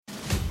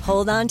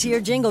Hold on to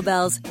your jingle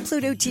bells.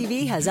 Pluto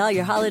TV has all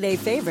your holiday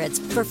favorites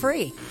for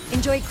free.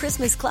 Enjoy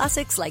Christmas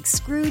classics like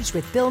Scrooge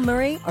with Bill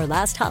Murray or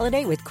Last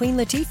Holiday with Queen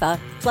Latifah.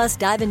 Plus,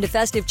 dive into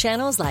festive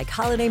channels like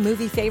Holiday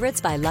Movie Favorites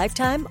by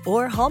Lifetime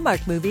or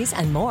Hallmark Movies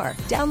and more.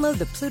 Download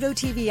the Pluto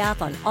TV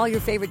app on all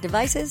your favorite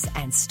devices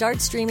and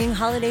start streaming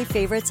holiday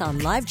favorites on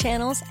live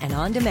channels and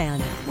on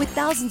demand. With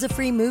thousands of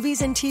free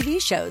movies and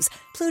TV shows,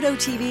 Pluto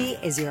TV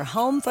is your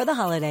home for the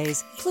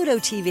holidays. Pluto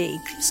TV.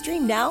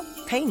 Stream now,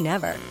 pay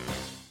never.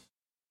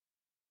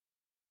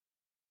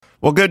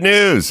 Well, good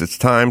news. It's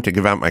time to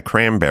give out my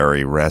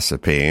cranberry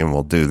recipe, and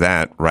we'll do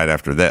that right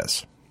after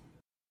this.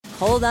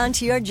 Hold on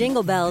to your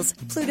jingle bells.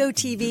 Pluto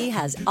TV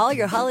has all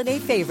your holiday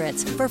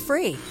favorites for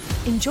free.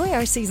 Enjoy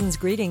our season's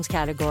greetings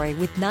category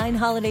with 9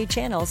 holiday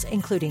channels,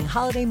 including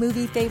Holiday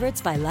Movie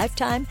Favorites by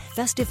Lifetime,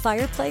 Festive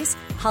Fireplace,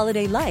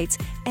 Holiday Lights,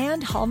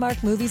 and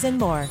Hallmark Movies and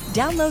more.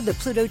 Download the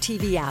Pluto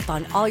TV app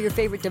on all your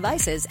favorite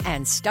devices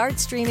and start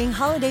streaming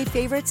holiday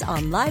favorites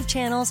on live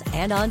channels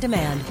and on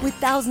demand. With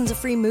thousands of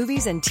free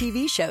movies and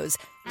TV shows,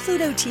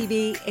 Pluto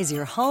TV is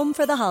your home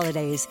for the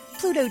holidays.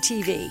 Pluto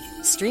TV.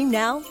 Stream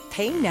now,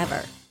 pay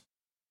never.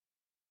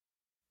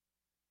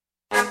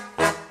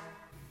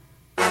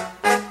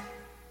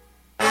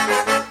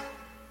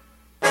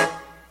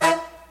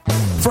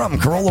 From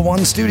Corolla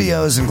One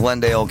Studios in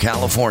Glendale,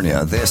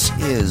 California, this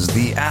is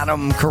the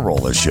Adam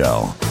Carolla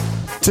Show.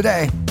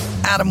 Today,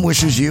 Adam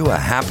wishes you a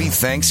happy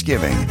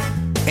Thanksgiving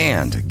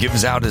and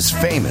gives out his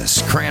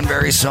famous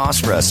cranberry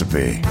sauce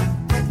recipe.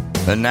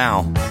 And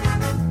now,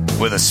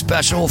 with a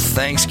special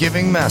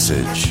Thanksgiving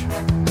message,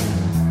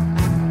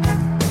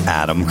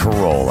 Adam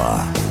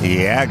Carolla.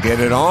 Yeah, get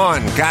it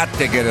on. Got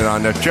to get it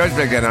on. No choice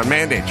but get on.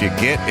 Mandate you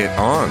get it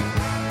on.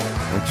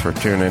 Thanks for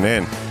tuning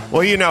in.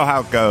 Well, you know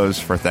how it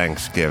goes for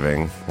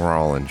Thanksgiving. We're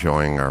all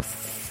enjoying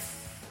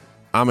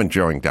I'm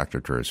enjoying Dr.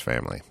 Drew's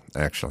family,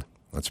 actually.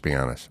 Let's be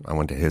honest. I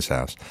went to his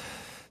house.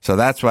 So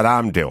that's what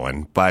I'm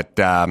doing. But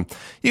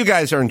you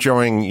guys are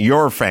enjoying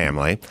your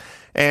family.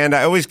 And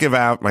I always give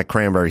out my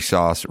cranberry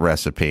sauce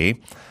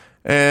recipe.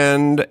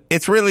 And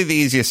it's really the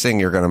easiest thing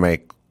you're going to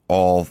make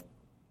all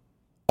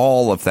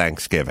of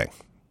Thanksgiving.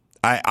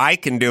 I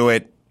can do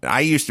it.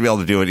 I used to be able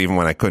to do it even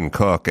when I couldn't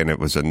cook, and it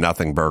was a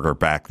nothing burger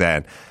back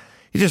then.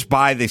 You just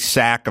buy the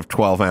sack of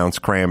 12-ounce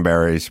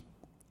cranberries,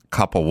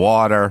 cup of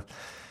water,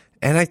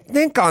 and I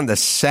think on the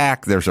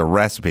sack there's a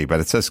recipe, but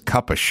it says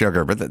cup of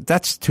sugar, but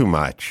that's too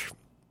much.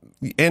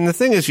 And the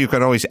thing is, you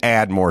can always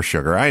add more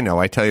sugar. I know,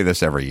 I tell you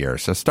this every year.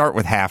 So start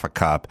with half a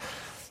cup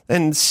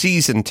and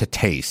season to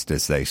taste,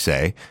 as they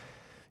say.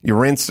 You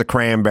rinse the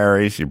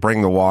cranberries, you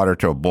bring the water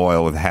to a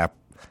boil with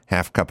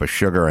half cup of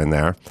sugar in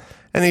there,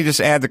 and then you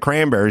just add the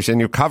cranberries and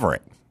you cover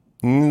it.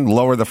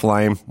 Lower the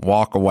flame,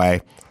 walk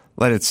away.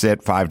 Let it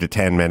sit 5 to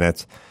 10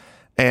 minutes.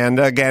 And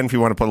again, if you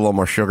want to put a little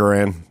more sugar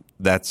in,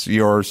 that's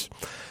yours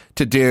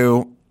to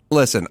do.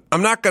 Listen,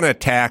 I'm not going to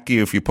attack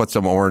you if you put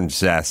some orange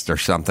zest or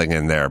something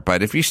in there.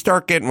 But if you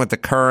start getting with the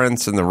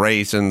currants and the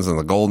raisins and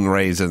the golden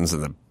raisins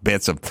and the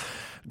bits of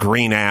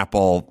green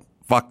apple,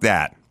 fuck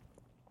that.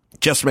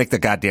 Just make the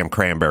goddamn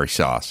cranberry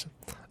sauce.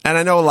 And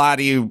I know a lot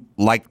of you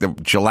like the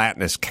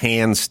gelatinous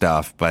canned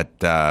stuff, but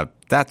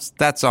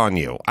that's on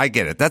you. I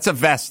get it. That's a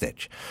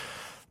vestige.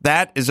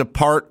 That is a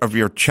part of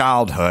your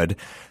childhood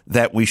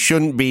that we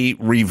shouldn't be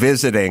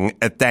revisiting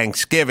at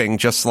Thanksgiving,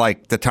 just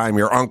like the time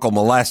your uncle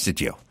molested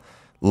you.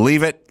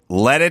 Leave it,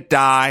 let it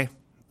die.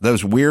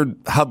 Those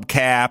weird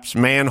hubcaps,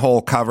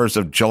 manhole covers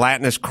of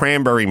gelatinous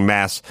cranberry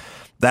mess,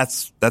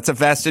 that's a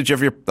vestige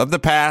of the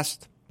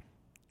past.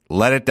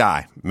 Let it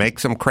die. Make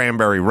some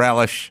cranberry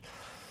relish.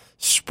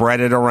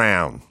 Spread it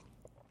around.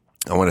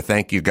 I want to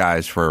thank you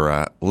guys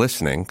for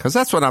listening, because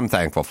that's what I'm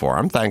thankful for.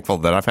 I'm thankful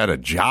that I've had a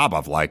job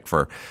I've liked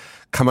for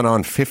coming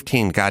on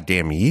 15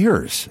 goddamn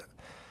years.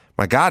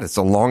 My God, it's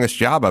the longest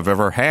job I've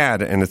ever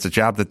had, and it's a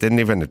job that didn't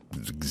even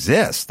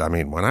exist. I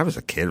mean, when I was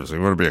a kid, it was,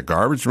 you want to be a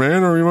garbage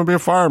man or you want to be a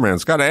fireman?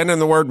 It's got to end in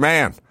the word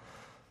man.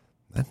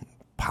 That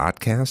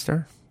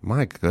podcaster?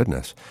 My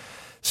goodness.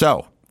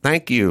 So,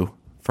 thank you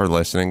for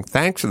listening.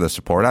 Thanks for the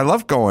support. I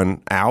love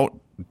going out,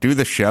 do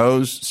the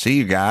shows, see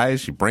you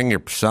guys. You bring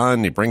your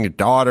son, you bring your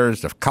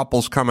daughters. If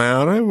couples come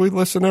out, hey, we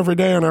listen every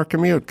day on our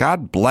commute.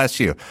 God bless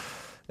you.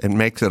 It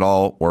makes it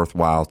all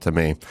worthwhile to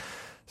me.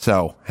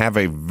 So have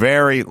a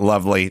very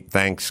lovely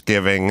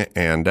Thanksgiving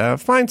and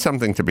find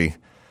something to be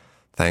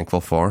thankful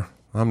for.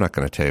 I'm not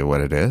going to tell you what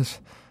it is,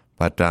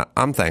 but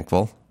I'm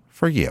thankful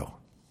for you.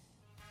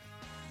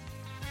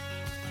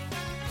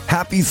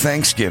 Happy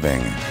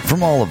Thanksgiving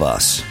from all of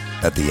us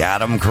at the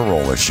Adam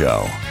Carolla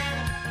Show.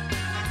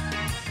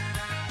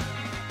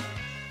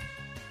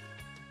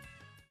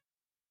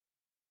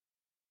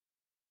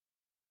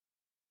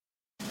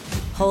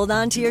 Hold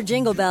on to your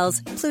jingle bells.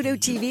 Pluto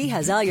TV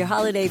has all your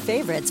holiday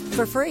favorites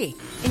for free.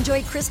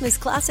 Enjoy Christmas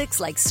classics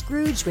like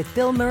Scrooge with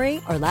Bill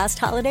Murray or Last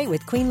Holiday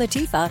with Queen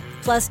Latifah.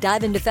 Plus,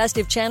 dive into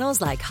festive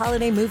channels like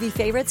Holiday Movie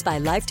Favorites by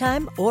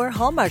Lifetime or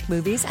Hallmark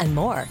Movies and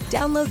more.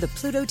 Download the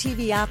Pluto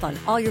TV app on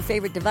all your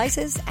favorite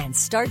devices and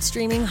start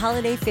streaming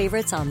holiday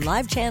favorites on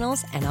live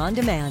channels and on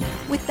demand.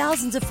 With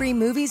thousands of free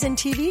movies and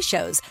TV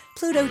shows,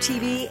 Pluto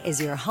TV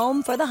is your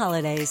home for the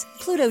holidays.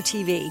 Pluto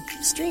TV.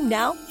 Stream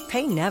now,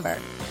 pay never.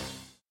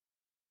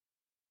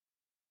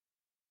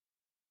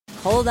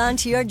 Hold on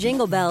to your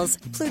jingle bells.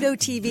 Pluto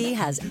TV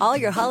has all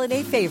your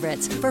holiday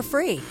favorites for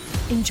free.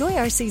 Enjoy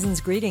our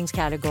season's greetings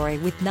category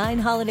with 9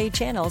 holiday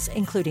channels,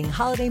 including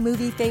Holiday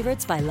Movie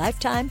Favorites by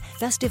Lifetime,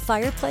 Festive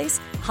Fireplace,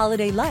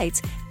 Holiday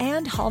Lights,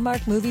 and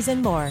Hallmark Movies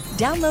and more.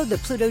 Download the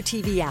Pluto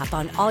TV app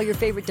on all your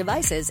favorite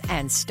devices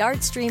and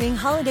start streaming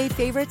holiday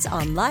favorites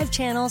on live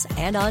channels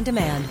and on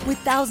demand. With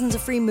thousands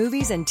of free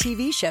movies and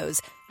TV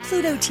shows,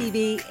 Pluto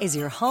TV is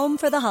your home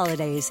for the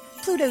holidays.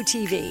 Pluto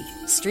TV.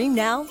 Stream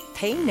now,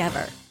 pay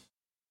never.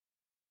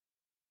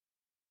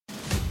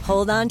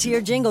 Hold on to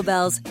your jingle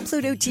bells.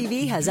 Pluto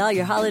TV has all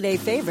your holiday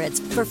favorites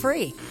for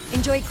free.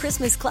 Enjoy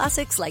Christmas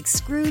classics like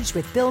Scrooge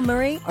with Bill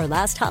Murray or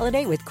Last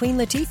Holiday with Queen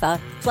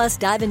Latifah. Plus,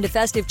 dive into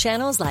festive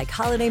channels like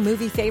Holiday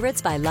Movie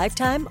Favorites by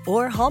Lifetime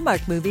or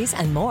Hallmark Movies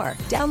and more.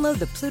 Download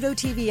the Pluto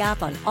TV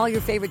app on all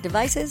your favorite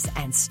devices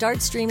and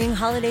start streaming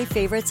holiday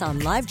favorites on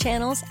live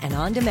channels and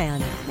on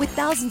demand. With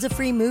thousands of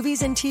free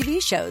movies and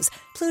TV shows,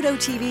 Pluto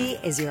TV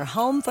is your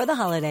home for the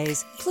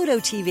holidays. Pluto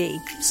TV.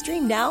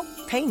 Stream now,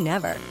 pay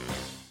never.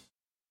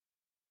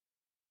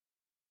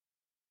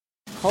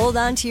 Hold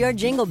on to your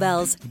jingle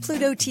bells.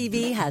 Pluto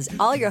TV has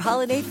all your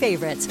holiday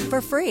favorites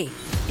for free.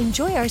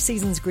 Enjoy our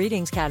season's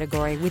greetings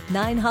category with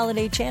 9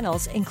 holiday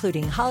channels,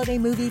 including Holiday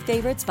Movie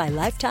Favorites by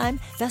Lifetime,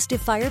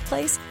 Festive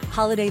Fireplace,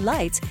 Holiday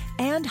Lights,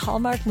 and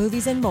Hallmark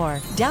Movies and more.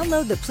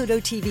 Download the Pluto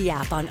TV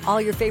app on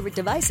all your favorite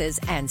devices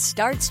and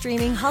start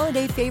streaming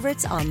holiday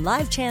favorites on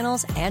live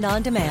channels and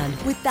on demand.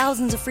 With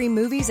thousands of free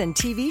movies and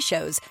TV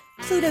shows,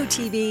 Pluto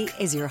TV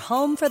is your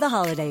home for the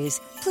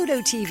holidays. Pluto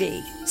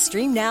TV.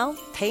 Stream now,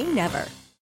 pay never.